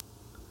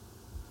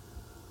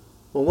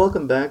Well,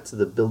 welcome back to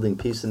the Building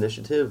Peace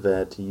Initiative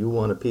at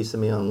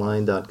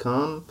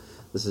youwantapieceofmeonline.com.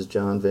 This is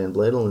John Van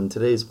Bladel, and in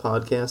today's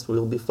podcast we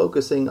will be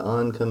focusing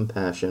on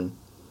compassion.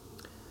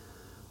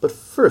 But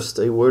first,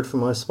 a word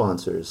from our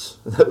sponsors.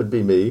 That would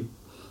be me,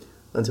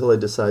 until I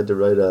decide to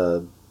write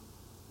a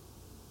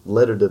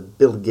letter to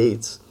Bill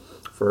Gates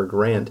for a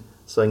grant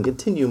so I can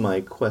continue my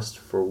quest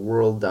for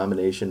world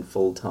domination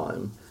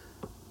full-time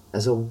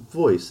as a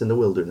voice in the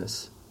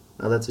wilderness.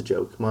 Now that's a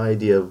joke. My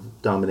idea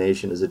of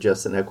domination is a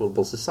just and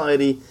equitable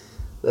society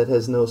that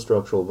has no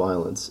structural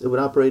violence. It would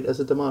operate as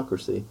a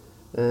democracy,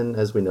 and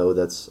as we know,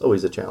 that's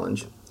always a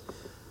challenge.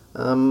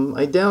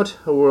 I doubt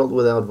a world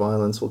without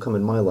violence will come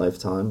in my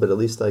lifetime, but at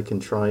least I can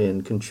try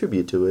and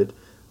contribute to it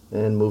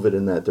and move it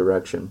in that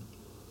direction.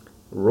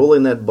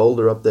 Rolling that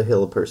boulder up the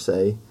hill, per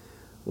se,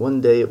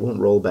 one day it won't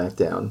roll back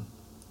down.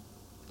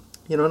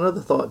 You know, another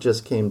thought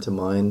just came to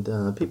mind.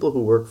 People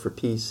who work for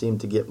peace seem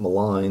to get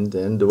maligned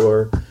and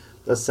or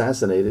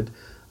assassinated.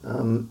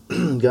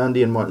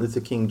 Gandhi and Martin Luther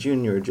King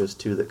Jr. are just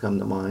two that come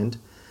to mind.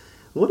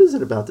 What is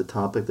it about the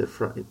topic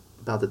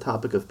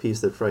of peace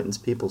that frightens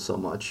people so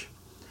much?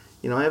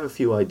 You know, I have a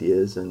few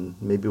ideas, and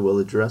maybe we'll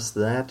address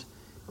that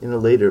in a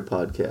later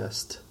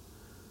podcast.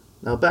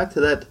 Now, back to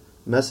that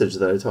message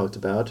that I talked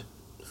about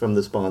from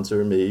the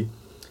sponsor, me.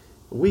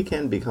 We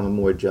can become a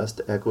more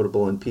just,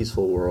 equitable, and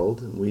peaceful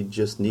world. We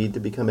just need to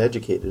become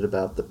educated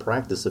about the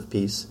practice of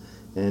peace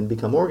and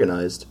become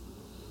organized.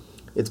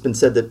 It's been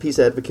said that peace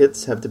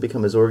advocates have to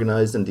become as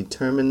organized and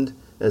determined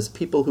as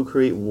people who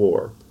create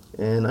war.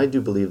 And I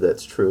do believe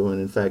that's true, and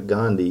in fact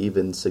Gandhi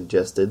even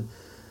suggested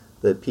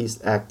that peace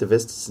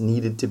activists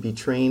needed to be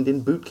trained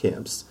in boot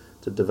camps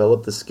to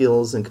develop the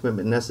skills and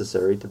commitment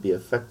necessary to be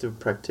effective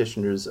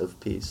practitioners of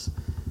peace.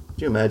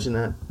 Could you imagine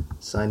that?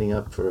 Signing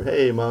up for,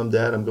 hey, Mom,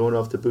 Dad, I'm going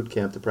off to boot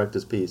camp to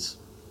practice peace.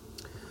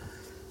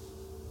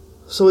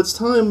 So it's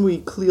time we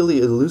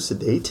clearly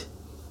elucidate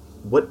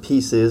what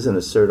peace is and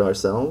assert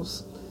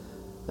ourselves.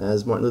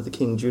 As Martin Luther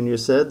King Jr.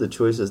 said, the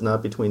choice is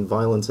not between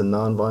violence and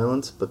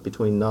nonviolence, but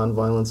between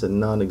nonviolence and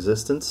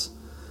non-existence.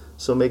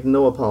 So make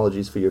no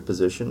apologies for your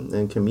position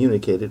and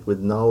communicate it with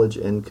knowledge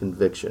and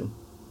conviction.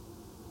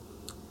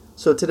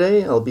 So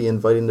today I'll be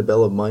inviting the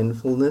bell of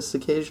mindfulness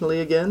occasionally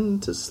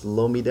again to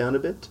slow me down a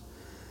bit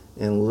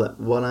and let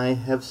what I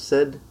have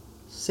said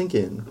sink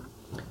in.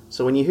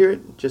 So when you hear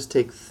it, just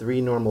take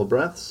 3 normal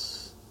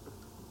breaths,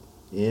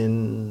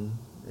 in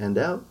and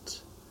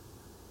out,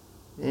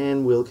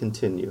 and we'll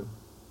continue.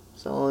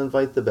 So I'll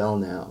invite the bell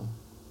now.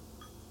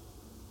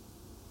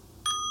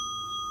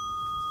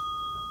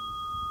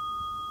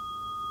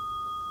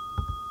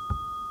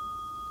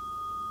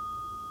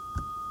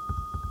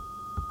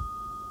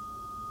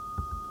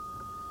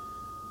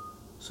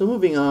 So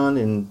moving on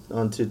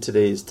to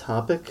today's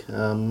topic,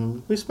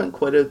 we spent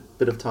quite a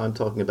bit of time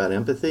talking about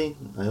empathy.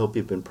 I hope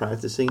you've been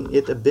practicing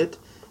it a bit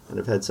and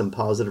have had some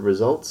positive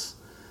results.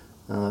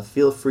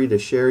 Feel free to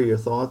share your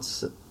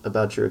thoughts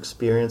about your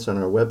experience on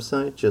our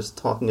website. Just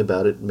talking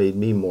about it made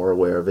me more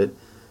aware of it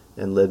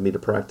and led me to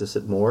practice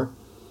it more.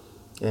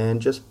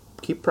 And just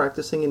keep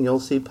practicing and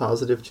you'll see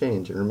positive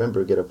change. And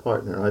remember, get a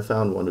partner. I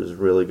found one who's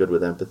really good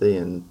with empathy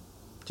and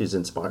she's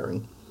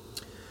inspiring.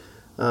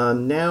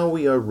 Now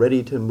we are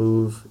ready to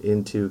move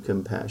into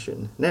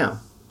compassion. Now,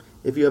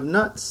 if you have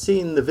not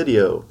seen the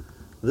video,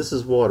 This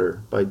is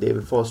Water by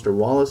David Foster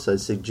Wallace, I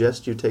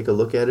suggest you take a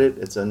look at it.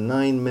 It's a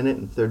 9-minute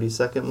and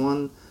 30-second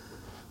one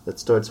that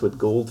starts with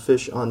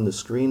goldfish on the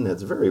screen.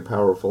 That's very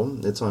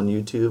powerful. It's on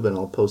YouTube, and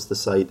I'll post the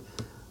site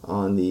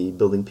on the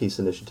Building Peace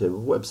Initiative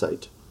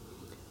website.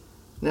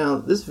 Now,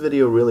 this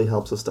video really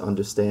helps us to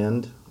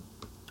understand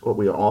what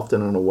we are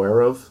often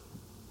unaware of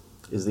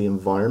is the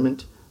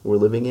environment we're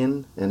living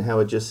in and how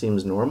it just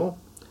seems normal.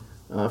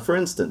 For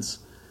instance,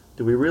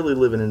 do we really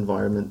live in an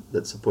environment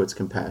that supports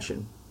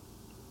compassion?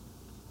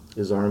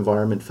 Is our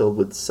environment filled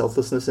with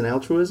selflessness and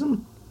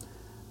altruism?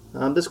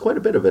 There's quite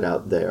a bit of it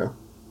out there.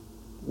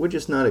 We're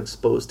just not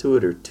exposed to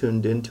it or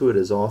tuned into it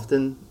as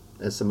often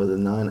as some of the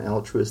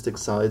non-altruistic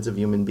sides of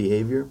human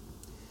behavior.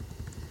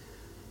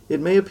 It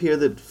may appear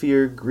that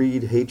fear,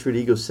 greed, hatred,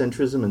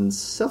 egocentrism, and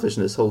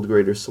selfishness hold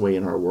greater sway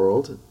in our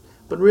world,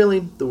 but really,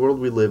 the world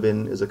we live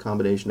in is a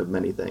combination of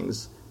many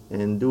things,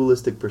 and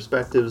dualistic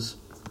perspectives,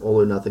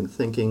 all-or-nothing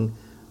thinking,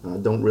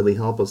 don't really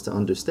help us to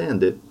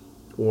understand it,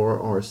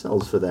 or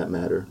ourselves for that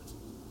matter.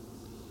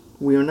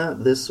 We are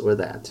not this or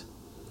that.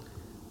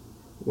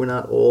 We're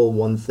not all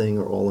one thing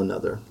or all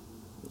another.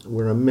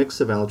 We're a mix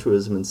of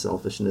altruism and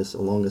selfishness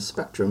along a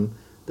spectrum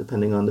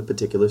depending on the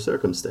particular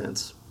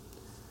circumstance.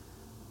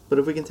 But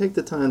if we can take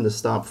the time to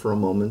stop for a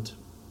moment,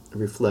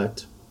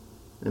 reflect,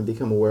 and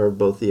become aware of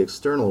both the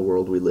external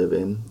world we live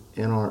in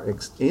and our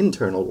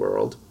internal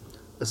world,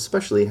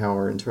 especially how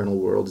our internal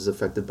world is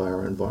affected by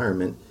our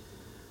environment,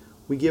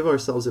 we give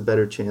ourselves a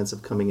better chance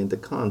of coming into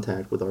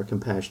contact with our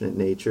compassionate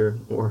nature,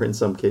 or in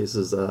some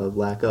cases,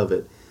 lack of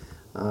it.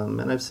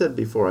 And I've said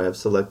before, I have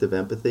selective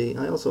empathy.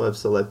 I also have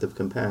selective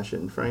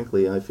compassion.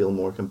 Frankly, I feel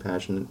more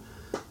compassionate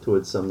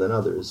towards some than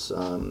others.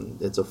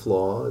 It's a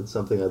flaw. It's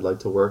something I'd like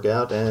to work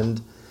out,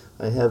 and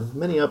I have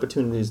many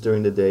opportunities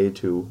during the day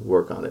to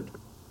work on it.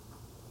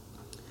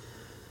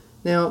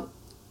 Now,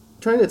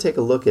 trying to take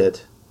a look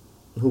at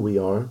who we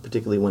are,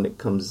 particularly when it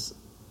comes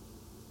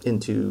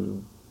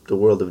into the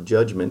world of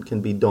judgment, can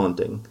be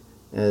daunting,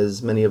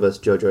 as many of us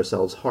judge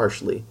ourselves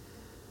harshly.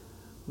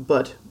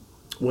 But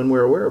when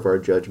we're aware of our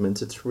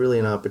judgments, it's really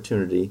an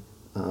opportunity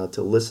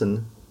to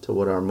listen to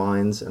what our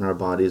minds and our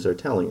bodies are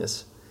telling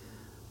us,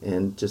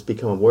 and just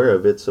become aware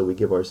of it so we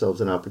give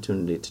ourselves an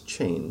opportunity to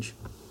change.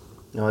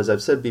 Now, as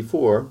I've said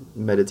before,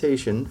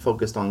 meditation,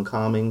 focused on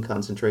calming,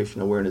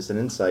 concentration, awareness, and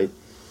insight,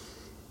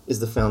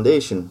 is the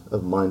foundation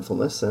of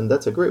mindfulness, and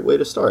that's a great way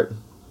to start.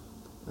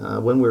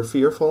 When we're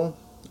fearful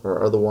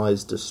or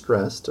otherwise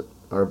distressed,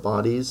 our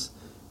bodies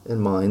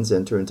and minds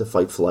enter into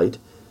fight-flight,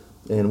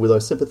 and with our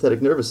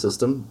sympathetic nervous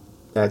system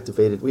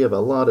activated, we have a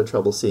lot of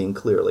trouble seeing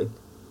clearly.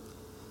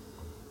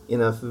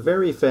 In a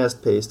very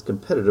fast-paced,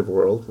 competitive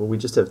world where we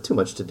just have too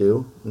much to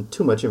do and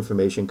too much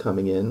information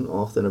coming in,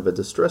 often of a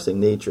distressing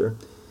nature,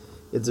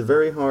 it's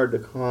very hard to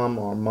calm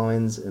our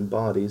minds and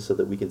bodies so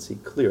that we can see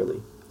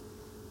clearly.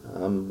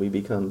 We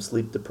become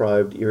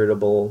sleep-deprived,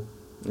 irritable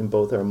in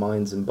both our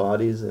minds and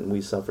bodies, and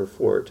we suffer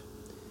for it.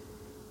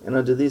 And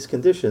under these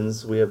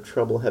conditions, we have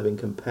trouble having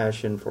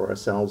compassion for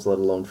ourselves, let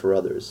alone for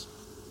others.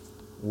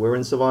 We're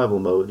in survival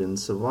mode, and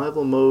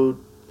survival mode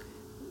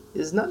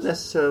is not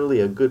necessarily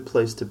a good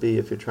place to be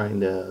if you're trying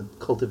to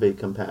cultivate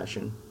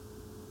compassion.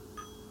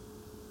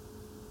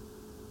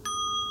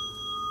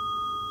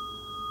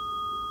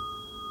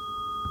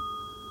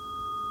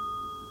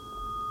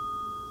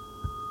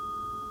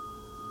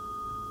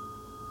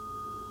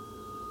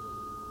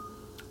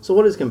 So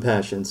what is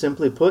compassion?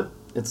 Simply put,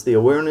 it's the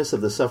awareness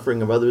of the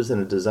suffering of others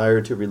and a desire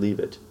to relieve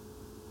it.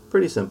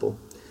 Pretty simple.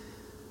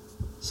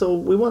 So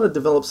we want to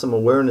develop some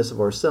awareness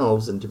of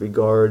ourselves in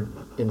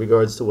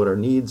regards to what our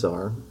needs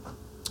are,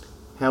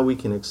 how we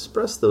can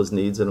express those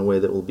needs in a way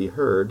that will be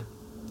heard,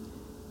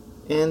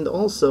 and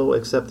also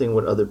accepting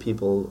what other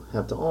people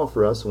have to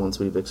offer us once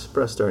we've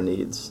expressed our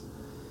needs.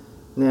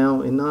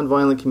 Now, in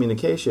nonviolent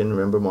communication,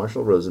 remember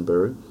Marshall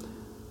Rosenberg,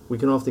 we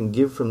can often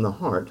give from the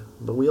heart,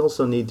 but we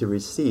also need to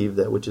receive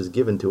that which is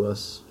given to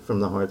us from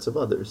the hearts of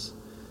others.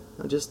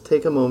 Now just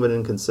take a moment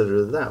and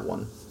consider that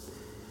one.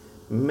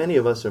 Many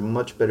of us are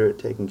much better at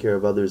taking care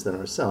of others than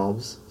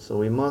ourselves, so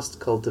we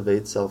must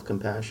cultivate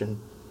self-compassion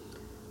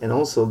and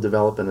also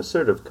develop an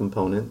assertive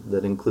component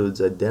that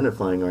includes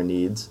identifying our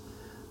needs,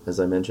 as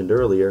I mentioned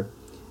earlier,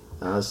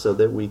 so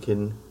that we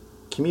can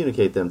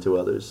communicate them to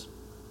others.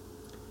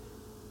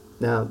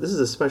 Now, this is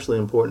especially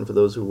important for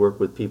those who work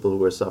with people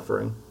who are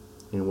suffering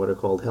in what are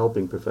called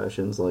helping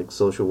professions like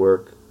social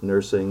work,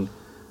 nursing,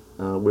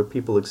 where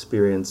people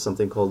experience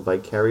something called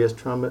vicarious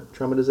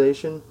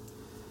traumatization.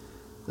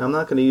 Now, I'm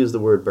not going to use the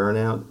word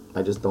burnout.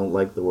 I just don't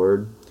like the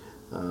word.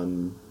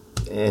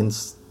 And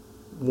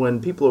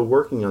when people are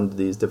working under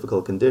these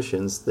difficult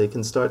conditions, they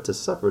can start to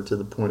suffer to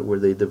the point where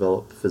they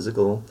develop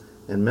physical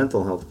and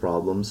mental health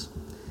problems.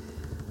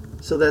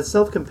 So that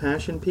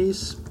self-compassion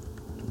piece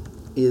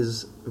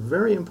is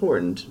very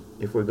important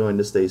if we're going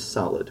to stay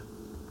solid.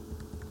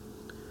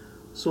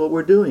 So what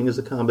we're doing is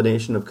a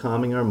combination of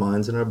calming our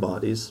minds and our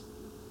bodies,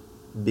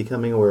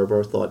 becoming aware of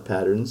our thought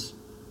patterns,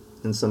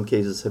 in some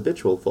cases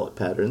habitual thought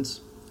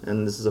patterns,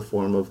 and this is a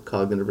form of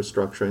cognitive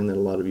restructuring that a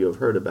lot of you have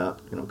heard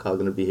about,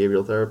 cognitive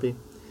behavioral therapy.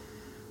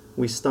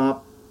 We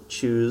stop,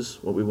 choose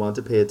what we want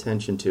to pay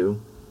attention to,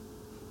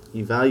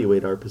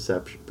 evaluate our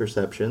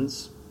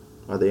perceptions.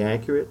 Are they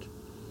accurate?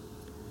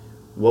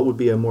 What would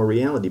be a more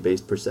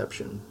reality-based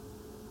perception?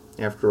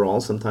 After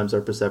all, sometimes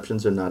our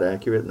perceptions are not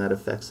accurate, and that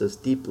affects us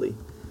deeply.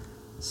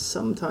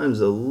 Sometimes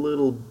a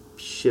little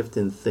shift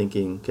in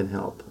thinking can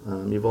help.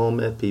 You've all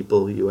met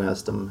people, you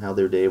ask them how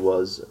their day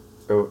was,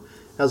 or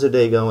how's their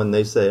day going,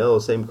 they say, oh,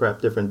 same crap,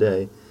 different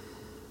day.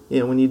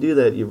 When you do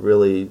that, you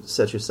really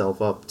set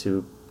yourself up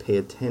to pay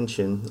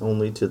attention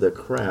only to the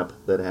crap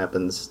that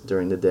happens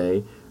during the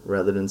day,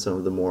 rather than some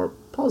of the more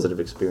positive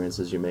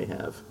experiences you may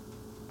have.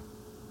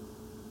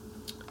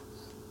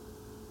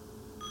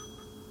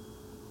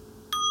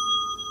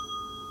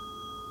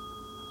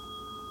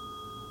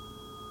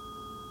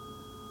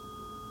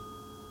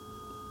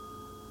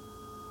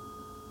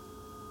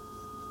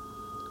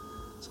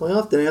 So I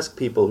often ask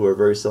people who are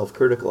very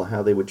self-critical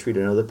how they would treat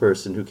another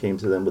person who came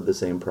to them with the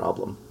same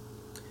problem.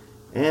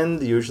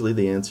 And usually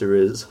the answer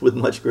is with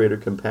much greater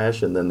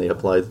compassion than they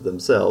apply to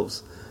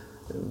themselves.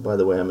 And by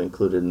the way, I'm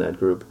included in that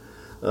group.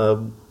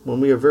 When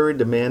we are very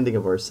demanding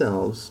of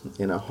ourselves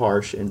in a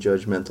harsh and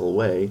judgmental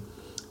way,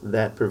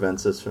 that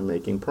prevents us from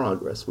making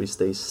progress. We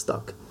stay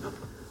stuck.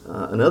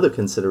 Another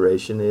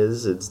consideration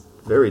is it's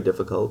very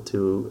difficult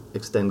to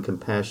extend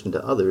compassion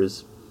to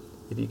others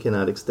if you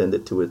cannot extend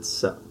it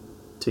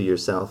to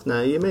yourself.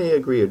 Now, you may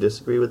agree or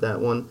disagree with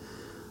that one,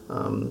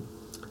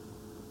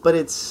 but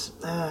it's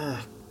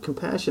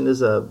compassion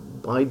is a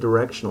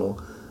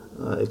bidirectional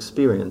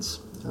experience.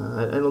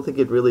 I don't think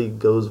it really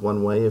goes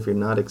one way if you're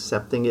not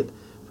accepting it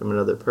from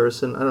another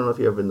person. I don't know if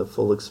you're ever in the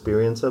full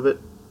experience of it.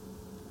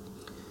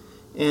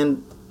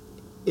 And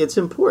it's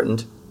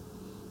important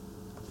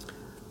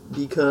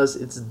because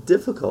it's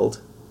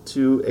difficult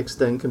to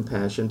extend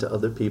compassion to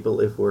other people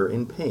if we're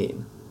in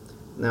pain.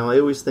 Now, I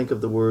always think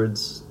of the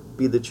words,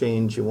 be the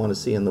change you want to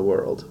see in the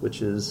world,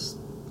 which is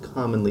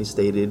commonly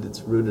stated.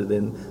 It's rooted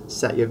in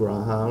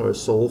Satyagraha, or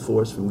soul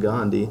force from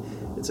Gandhi.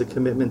 It's a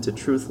commitment to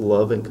truth,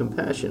 love, and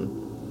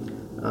compassion.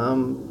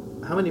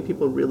 How many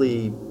people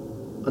really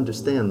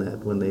understand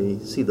that when they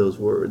see those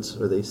words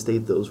or they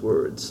state those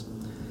words?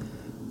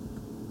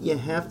 You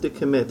have to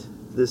commit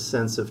this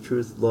sense of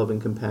truth, love,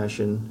 and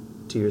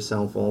compassion to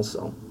yourself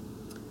also.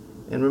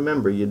 And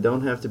remember, you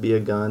don't have to be a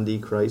Gandhi,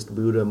 Christ,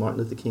 Buddha, Martin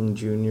Luther King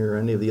Jr., or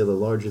any of the other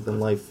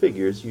larger-than-life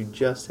figures. You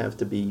just have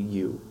to be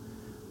you,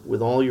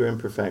 with all your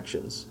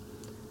imperfections.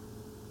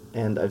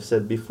 And I've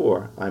said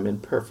before, I'm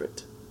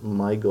imperfect.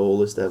 My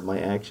goal is to have my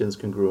actions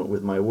congruent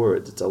with my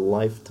words. It's a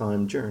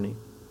lifetime journey.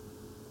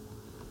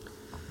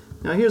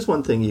 Now, here's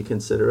one thing you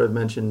consider. I've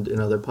mentioned in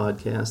other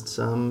podcasts.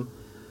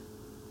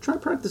 Try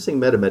practicing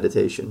metta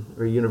meditation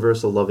or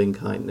universal loving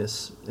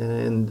kindness.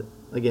 And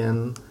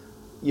again,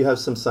 you have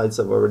some sites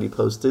I've already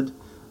posted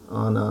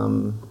on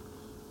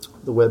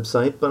the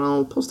website, but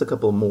I'll post a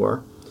couple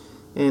more.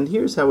 And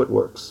here's how it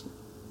works.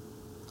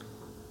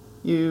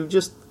 You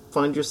just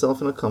find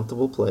yourself in a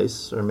comfortable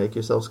place, or make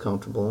yourselves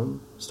comfortable,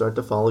 start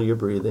to follow your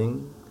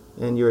breathing,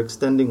 and you're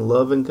extending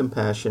love and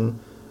compassion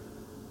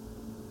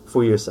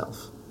for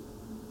yourself.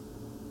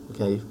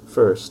 Okay,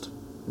 first,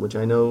 which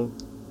I know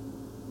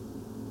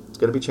it's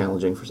going to be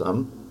challenging for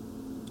some.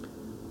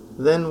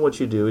 Then what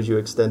you do is you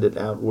extend it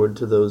outward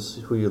to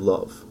those who you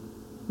love.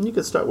 And you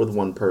can start with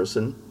one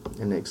person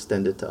and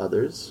extend it to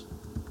others.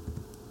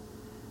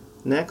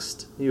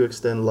 Next, you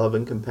extend love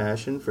and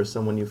compassion for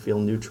someone you feel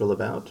neutral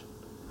about.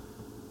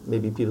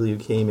 Maybe people you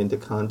came into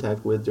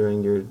contact with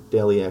during your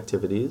daily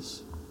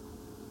activities.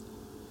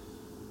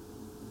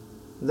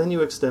 Then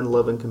you extend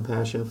love and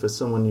compassion for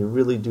someone you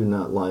really do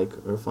not like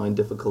or find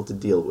difficult to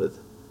deal with.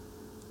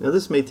 Now,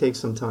 this may take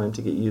some time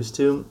to get used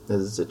to,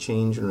 as it's a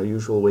change in our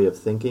usual way of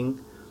thinking.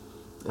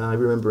 I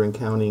remember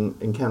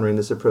encountering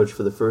this approach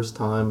for the first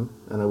time,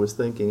 and I was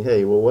thinking,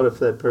 hey, well, what if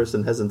that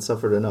person hasn't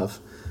suffered enough?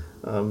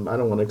 I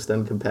don't want to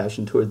extend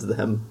compassion towards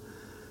them.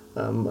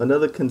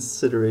 Another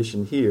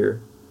consideration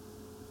here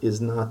is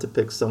not to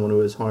pick someone who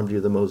has harmed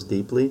you the most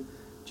deeply.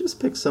 Just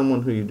pick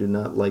someone who you do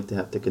not like to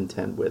have to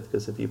contend with,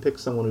 because if you pick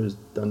someone who's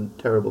done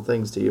terrible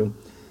things to you,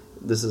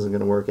 this isn't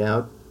going to work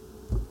out.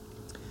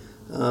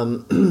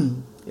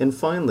 And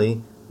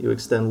finally, you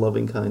extend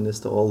loving kindness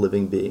to all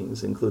living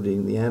beings,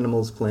 including the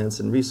animals, plants,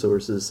 and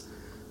resources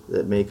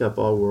that make up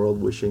our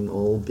world, wishing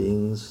all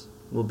beings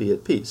will be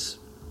at peace.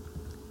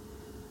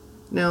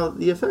 Now,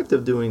 the effect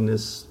of doing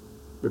this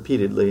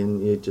repeatedly,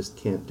 and you just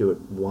can't do it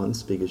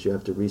once because you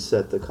have to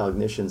reset the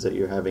cognitions that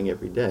you're having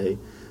every day,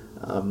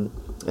 and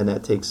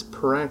that takes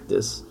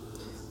practice,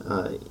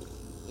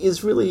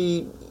 is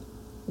really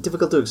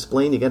difficult to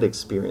explain. You got to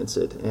experience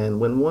it. And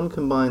when one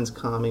combines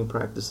calming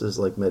practices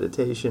like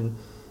meditation,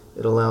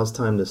 it allows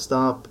time to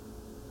stop,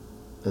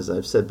 as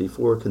I've said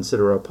before,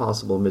 consider our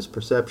possible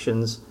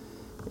misperceptions,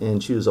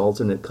 and choose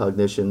alternate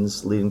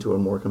cognitions, leading to a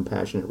more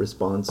compassionate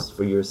response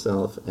for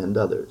yourself and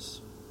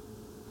others.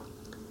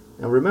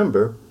 Now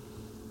remember,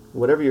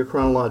 whatever your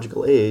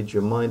chronological age,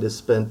 your mind has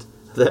spent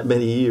that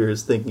many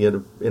years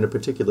thinking in a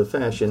particular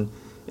fashion,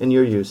 and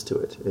you're used to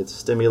it. It's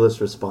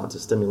stimulus response. A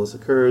stimulus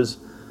occurs,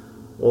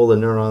 all the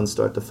neurons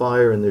start to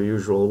fire in their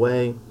usual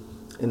way,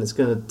 and it's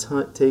going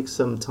to take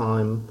some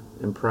time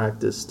and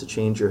practice to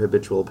change your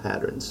habitual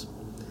patterns.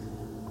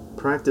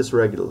 Practice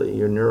regularly.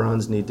 Your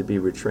neurons need to be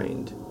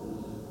retrained.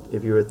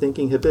 If you are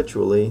thinking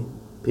habitually,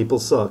 people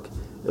suck,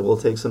 it will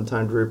take some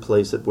time to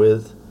replace it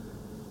with,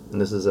 and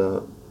this is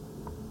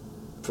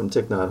from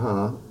Thich Nhat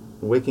Hanh,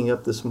 waking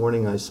up this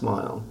morning I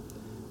smile.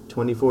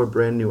 24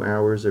 brand new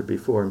hours are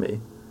before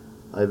me.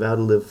 I vow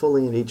to live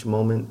fully in each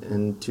moment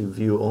and to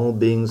view all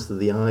beings through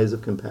the eyes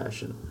of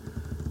compassion.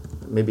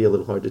 It may be a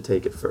little hard to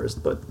take at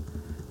first, but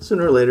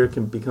sooner or later it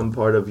can become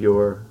part of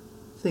your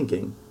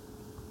thinking.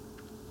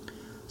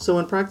 So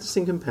in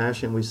practicing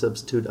compassion, we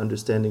substitute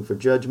understanding for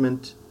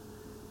judgment.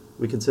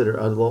 We consider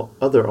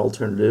other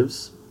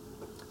alternatives,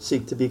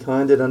 seek to be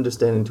kind and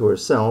understanding to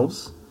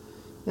ourselves,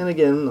 and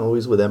again,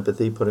 always with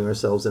empathy, putting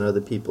ourselves in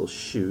other people's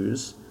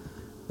shoes.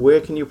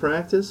 Where can you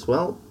practice?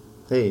 Well,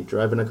 hey,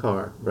 driving a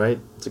car, right?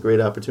 It's a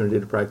great opportunity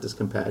to practice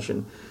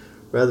compassion.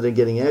 Rather than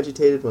getting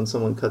agitated when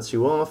someone cuts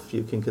you off,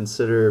 you can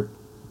consider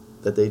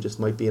that they just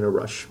might be in a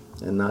rush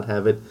and not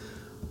have it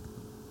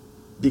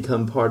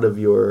become part of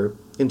your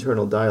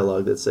internal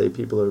dialogue that say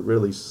people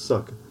really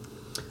suck.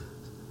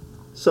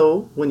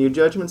 So, when your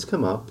judgments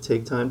come up,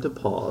 take time to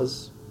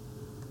pause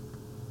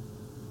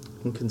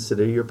and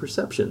consider your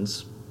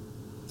perceptions.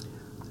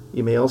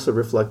 You may also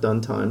reflect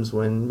on times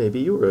when maybe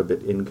you were a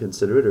bit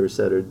inconsiderate or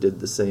said or did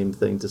the same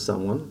thing to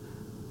someone.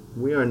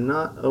 We are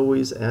not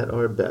always at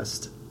our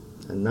best,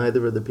 and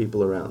neither are the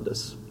people around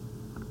us.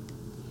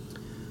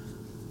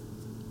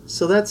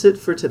 So that's it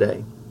for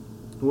today.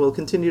 We'll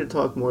continue to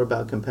talk more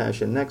about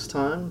compassion next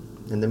time.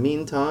 In the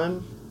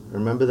meantime,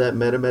 remember that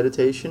metta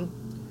meditation.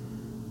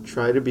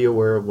 Try to be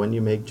aware of when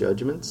you make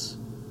judgments.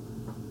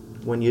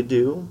 When you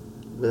do,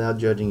 without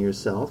judging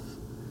yourself,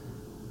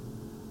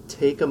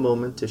 take a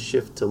moment to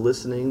shift to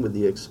listening with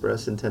the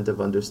express intent of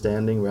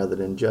understanding rather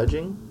than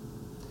judging,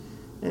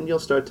 and you'll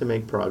start to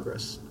make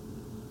progress.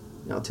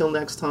 Now, till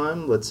next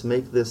time, let's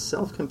make this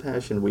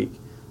Self-Compassion Week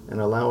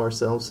and allow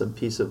ourselves some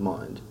peace of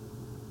mind.